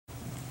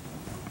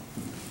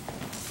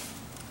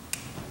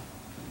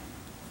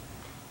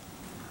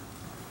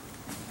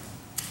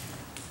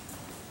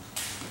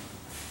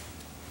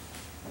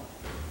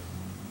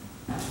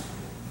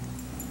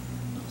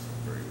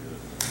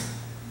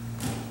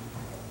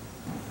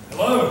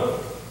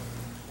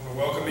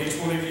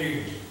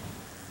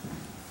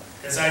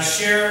as I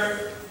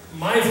share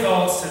my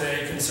thoughts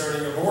today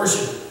concerning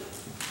abortion.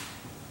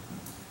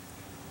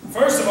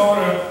 First of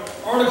all, in an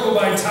article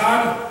by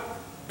Todd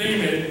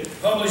Beeman,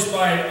 published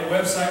by a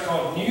website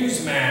called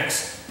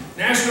Newsmax,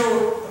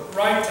 National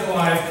Right to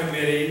Life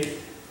Committee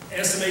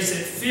estimates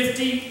that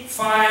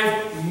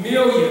 55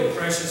 million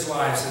precious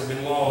lives have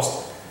been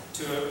lost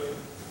to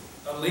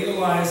a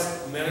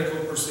legalized medical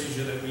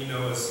procedure that we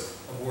know as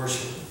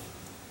abortion.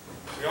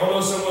 We all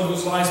know someone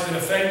whose life's been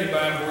affected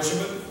by abortion,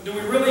 but do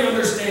we really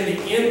understand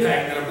the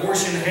impact that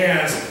abortion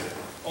has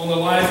on the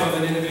life of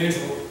an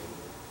individual,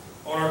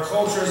 on our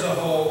culture as a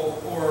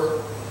whole,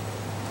 or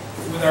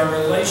with our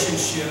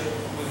relationship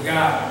with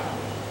God?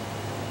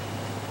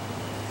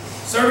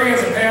 Serving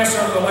as a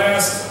pastor over the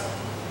last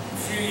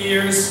few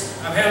years,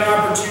 I've had an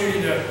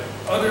opportunity to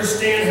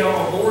understand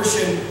how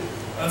abortion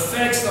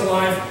affects the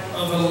life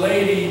of a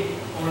lady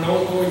on an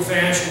ongoing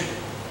fashion.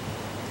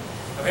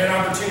 I've had an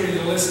opportunity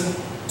to listen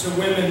to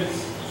women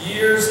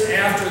years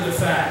after the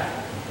fact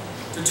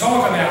to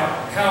talk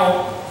about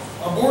how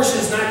abortion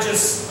is not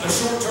just a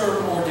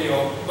short-term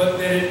ordeal, but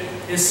that it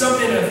is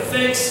something that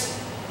affects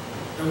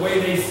the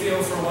way they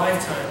feel for a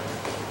lifetime.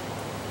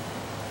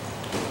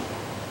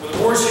 With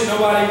abortion,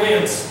 nobody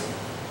wins.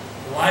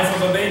 The life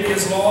of a baby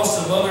is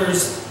lost, the mother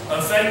is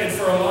affected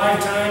for a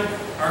lifetime.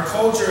 Our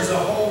culture as a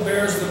whole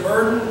bears the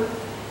burden,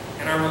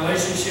 and our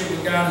relationship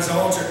with God is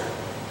altered.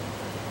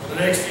 For the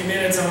next few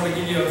minutes, I'm going to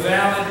give you a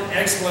valid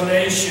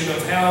explanation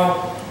of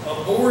how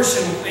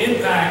abortion will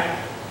impact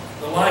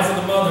the life of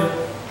the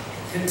mother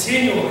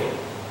continually,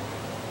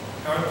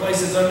 how it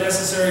places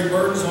unnecessary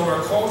burdens on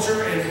our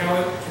culture, and how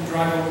it can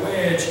drive a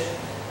wedge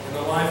in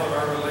the life of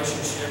our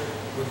relationship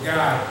with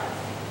God.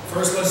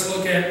 First, let's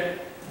look at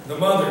the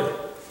mother.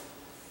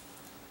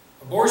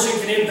 Abortion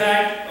can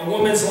impact a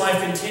woman's life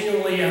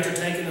continually after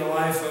taking the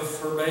life of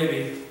her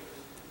baby.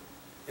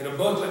 In a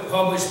booklet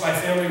published by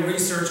Family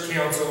Research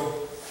Council,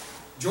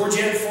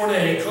 Georgette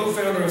Fournet,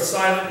 co-founder of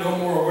Silent No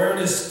More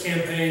Awareness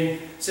Campaign,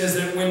 says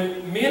that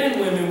when men and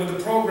women with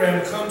the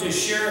program come to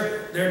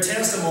share their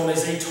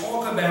testimonies, they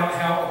talk about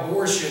how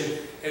abortion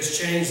has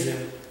changed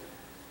them.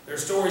 Their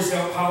stories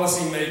help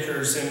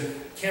policymakers and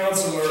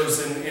counselors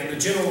and the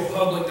general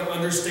public to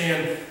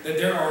understand that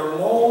there are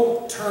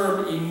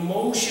long-term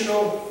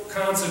emotional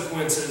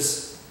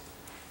consequences.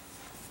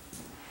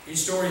 Each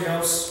story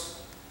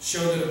helps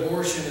show that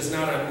abortion is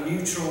not a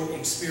neutral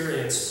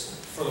experience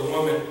for the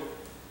woman.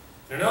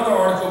 In another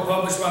article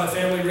published by the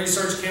Family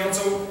Research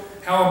Council,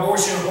 How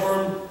Abortion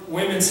Harmed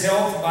Women's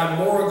Health by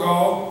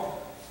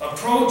Morrigal, a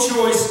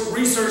pro-choice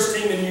research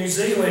team in New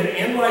Zealand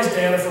analyzed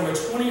data from a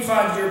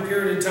 25-year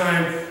period of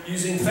time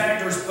using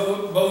factors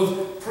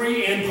both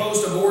pre- and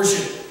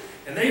post-abortion.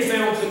 And they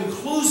found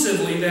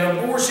conclusively that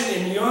abortion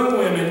in young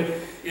women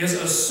is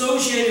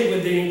associated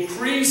with the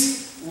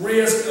increased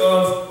risk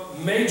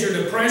of major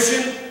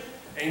depression,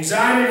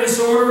 anxiety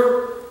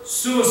disorder,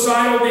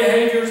 suicidal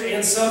behaviors,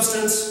 and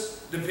substance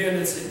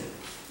dependency.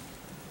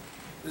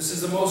 This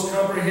is the most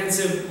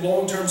comprehensive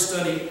long-term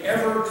study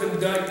ever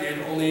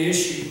conducted on the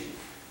issue.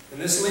 And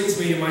this leads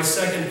me to my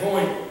second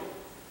point.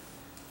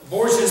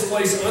 Abortion has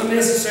placed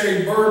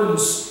unnecessary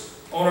burdens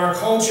on our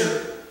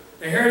culture.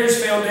 The Heritage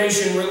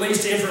Foundation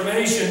released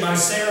information by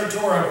Sarah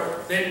Tora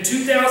that in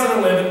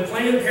 2011,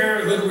 Planned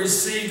Parenthood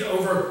received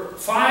over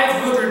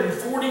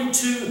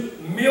 $542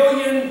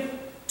 million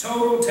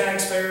total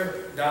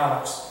taxpayer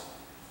dollars,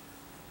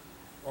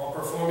 while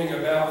performing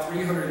about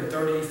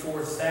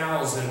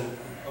 334,000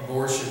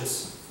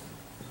 abortions.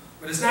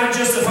 But it's not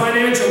just the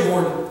financial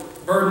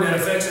burden that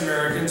affects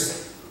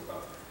Americans.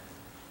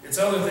 It's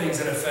other things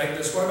that affect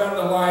us. What about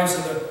the lives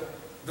of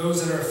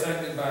those that are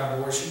affected by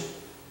abortion?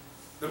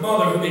 The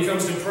mother who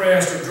becomes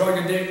depressed or drug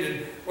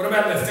addicted. What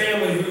about the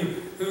family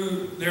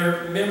who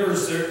their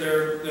members,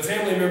 the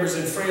family members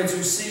and friends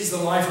who sees the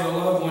life of a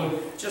loved one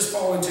just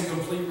fall into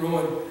complete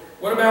ruin?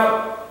 What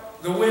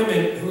about the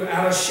women who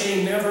out of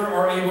shame never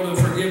are able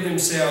to forgive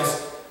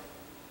themselves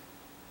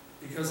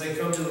because they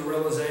come to the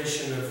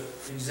realization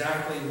of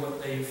exactly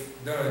what they've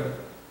done?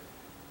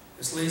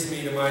 This leads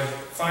me to my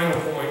final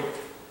point.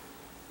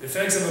 The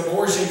effects of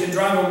abortion can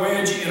drive a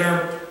wedge in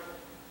our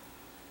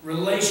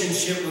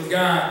relationship with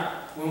God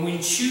when we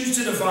choose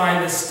to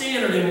define the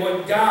standard in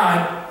what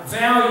God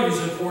values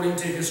according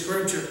to His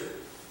Scripture.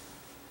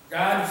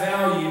 God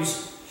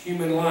values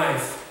human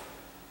life,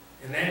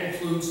 and that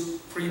includes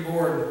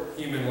preborn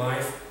human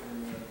life.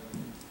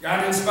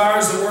 God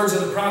inspires the words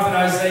of the prophet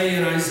Isaiah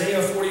in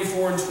Isaiah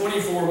 44 and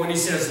 24 when he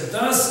says,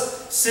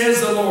 "Thus says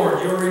the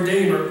Lord, your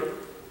Redeemer,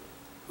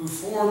 who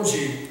formed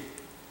you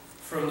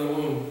from the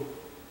womb."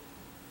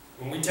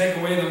 When we take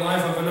away the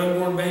life of an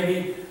unborn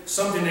baby,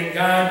 something that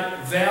God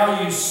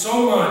values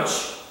so much,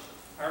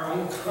 our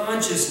own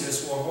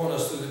consciousness will haunt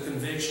us through the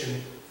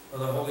conviction of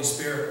the Holy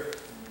Spirit.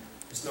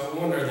 It's no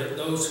wonder that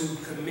those who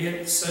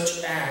commit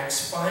such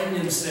acts find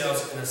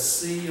themselves in a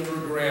sea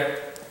of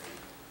regret.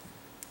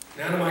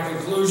 Now to my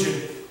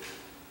conclusion.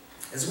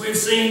 As we've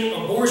seen,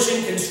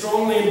 abortion can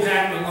strongly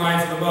impact the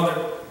life of the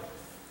mother,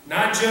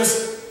 not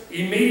just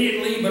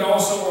immediately, but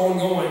also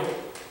ongoing.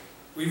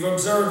 We've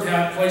observed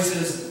how it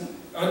places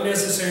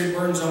unnecessary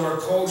burdens on our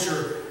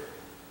culture,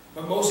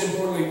 but most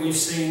importantly, we've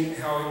seen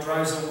how it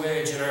drives a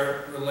wedge in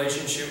our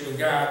relationship with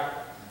God.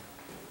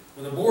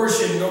 With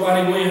abortion,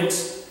 nobody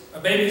wins. A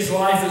baby's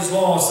life is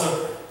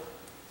lost.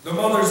 The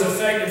mother's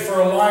affected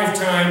for a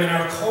lifetime, and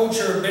our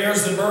culture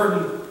bears the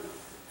burden,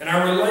 and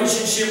our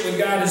relationship with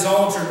God is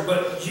altered.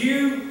 But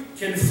you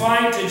can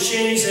fight to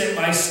change that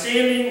by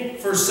standing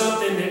for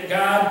something that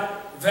God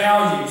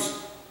values.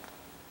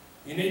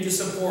 You need to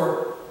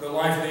support the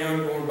life of the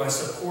unborn by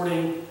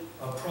supporting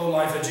a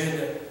pro-life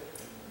agenda.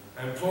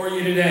 I implore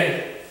you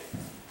today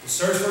to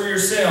search for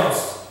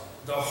yourselves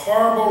the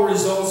horrible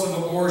results of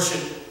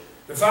abortion,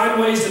 to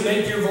find ways to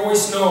make your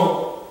voice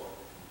known,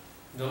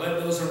 and to let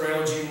those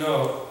around you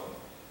know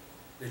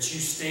that you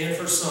stand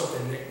for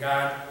something that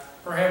God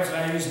perhaps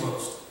values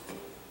most: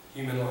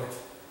 human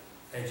life.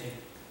 Thank you.